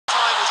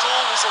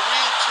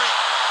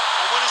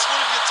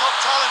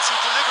who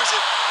delivers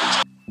it.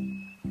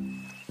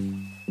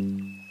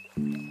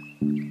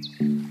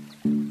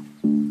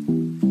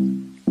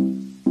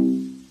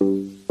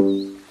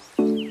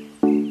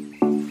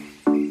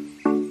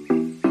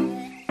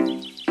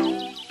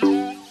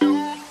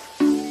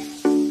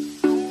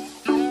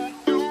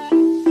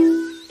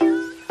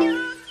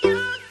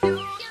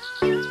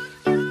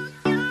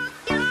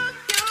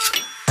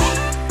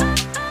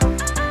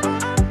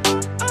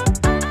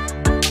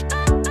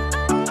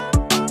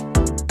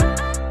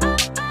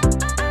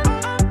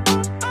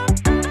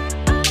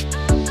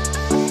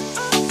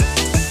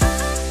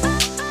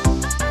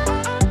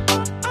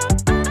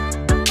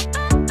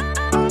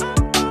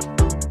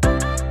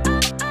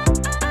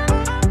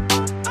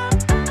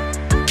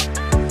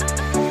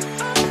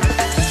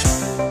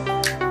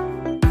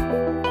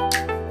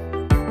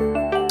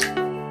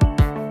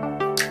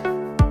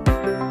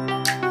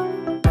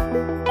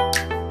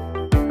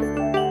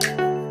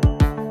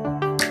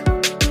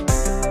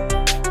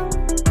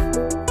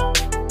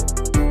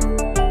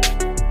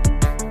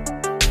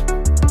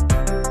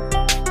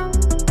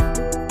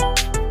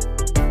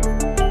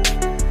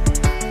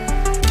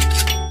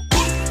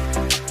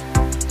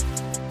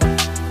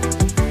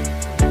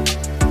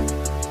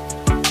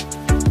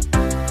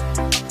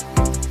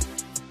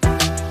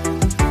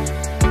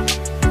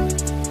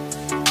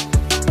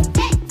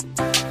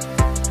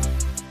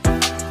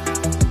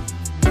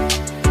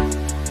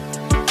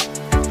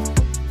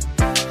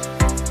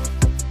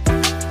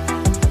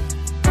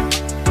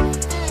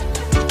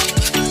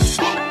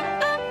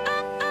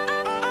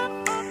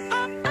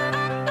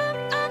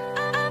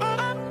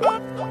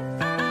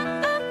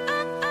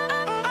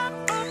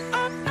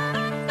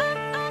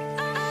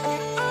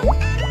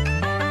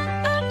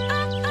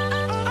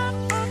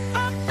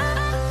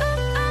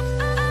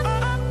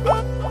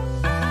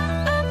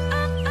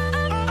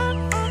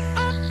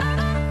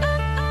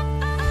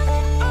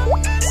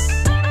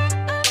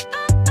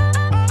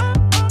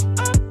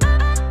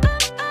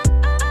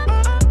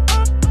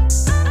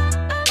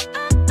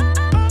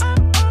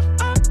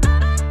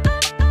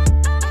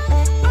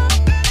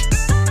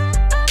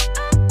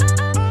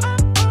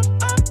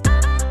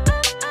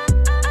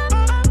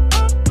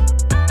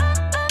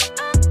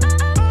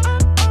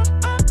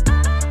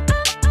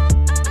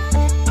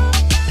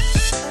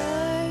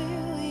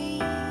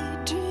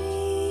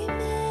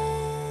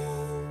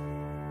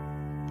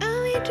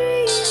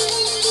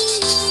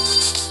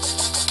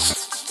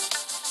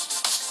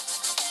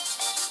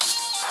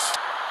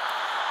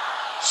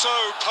 So,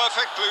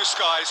 perfect blue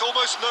skies,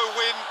 almost no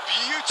wind,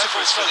 beautiful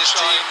for this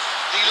sunshine. team.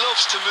 He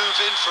loves to move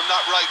in from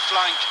that right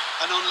flank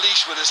and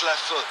unleash with his left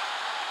foot.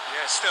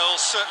 Yes,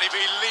 they'll certainly be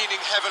leaning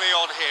heavily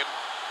on him.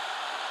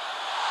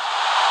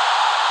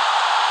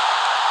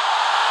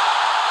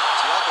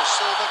 Thiago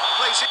Silva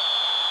plays it.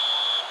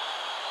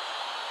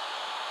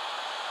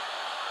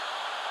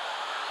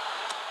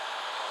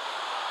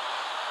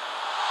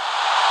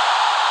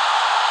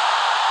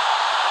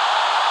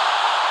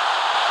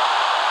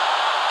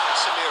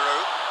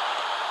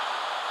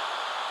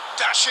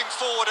 Dashing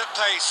forward at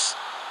pace.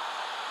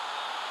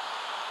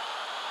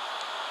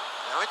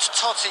 Now it's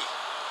Totti.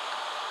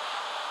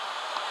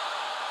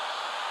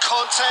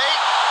 Conte.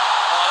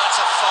 Oh, that's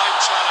a fine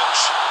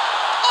challenge.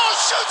 Oh,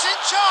 shooting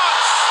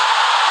chance!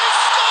 He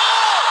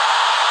scored!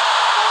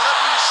 Well, let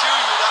me assure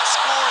you that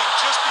scoring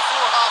just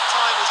before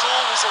half-time is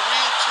always a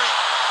real treat.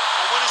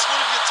 And when it's one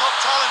of your top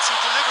talents who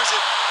delivers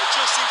it, it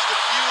just seems to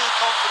fuel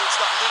confidence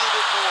that little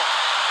bit more.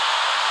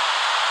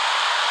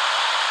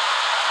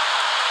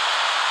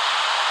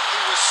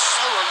 Was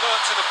so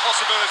alert to the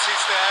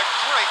possibilities there.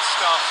 Great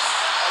stuff.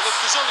 Look,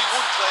 there's only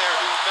one player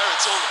who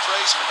merits all the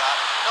praise for that.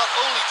 Not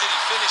only did he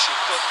finish it,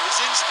 but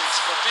his instincts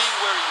for being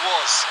where he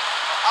was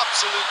are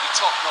absolutely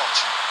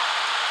top-notch.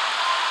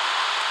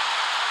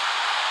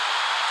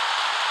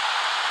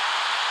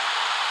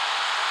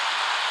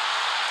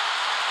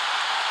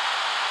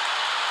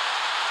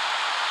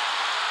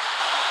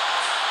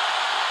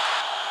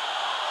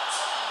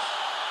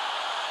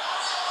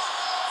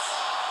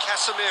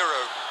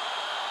 Casemiro.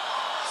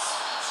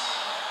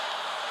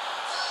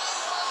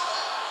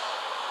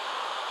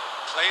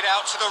 Played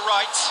out to the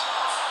right.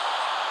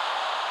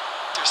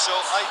 So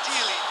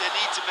ideally they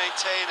need to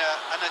maintain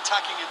an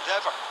attacking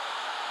endeavour.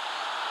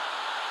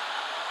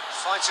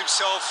 Finds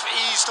himself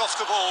eased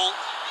off the ball.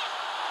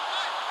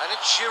 And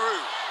it's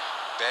Giroud.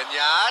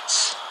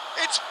 Benyat.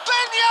 It's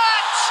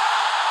Benyat!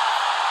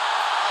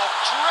 Oh,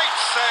 great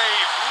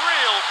save,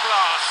 real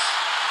class.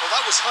 Well,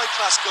 that was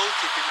high-class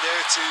goalkeeping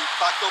there to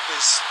back up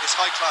his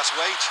high-class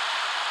wage.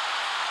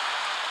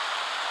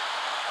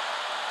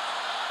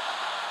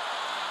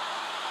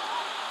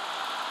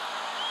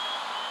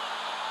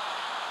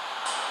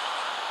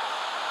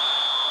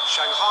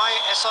 Shanghai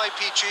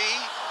SIPG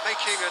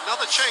making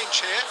another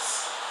change here.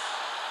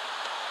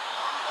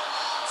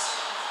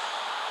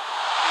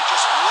 He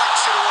just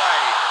whacks it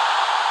away.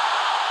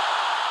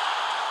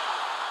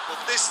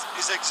 Well, this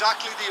is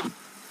exactly the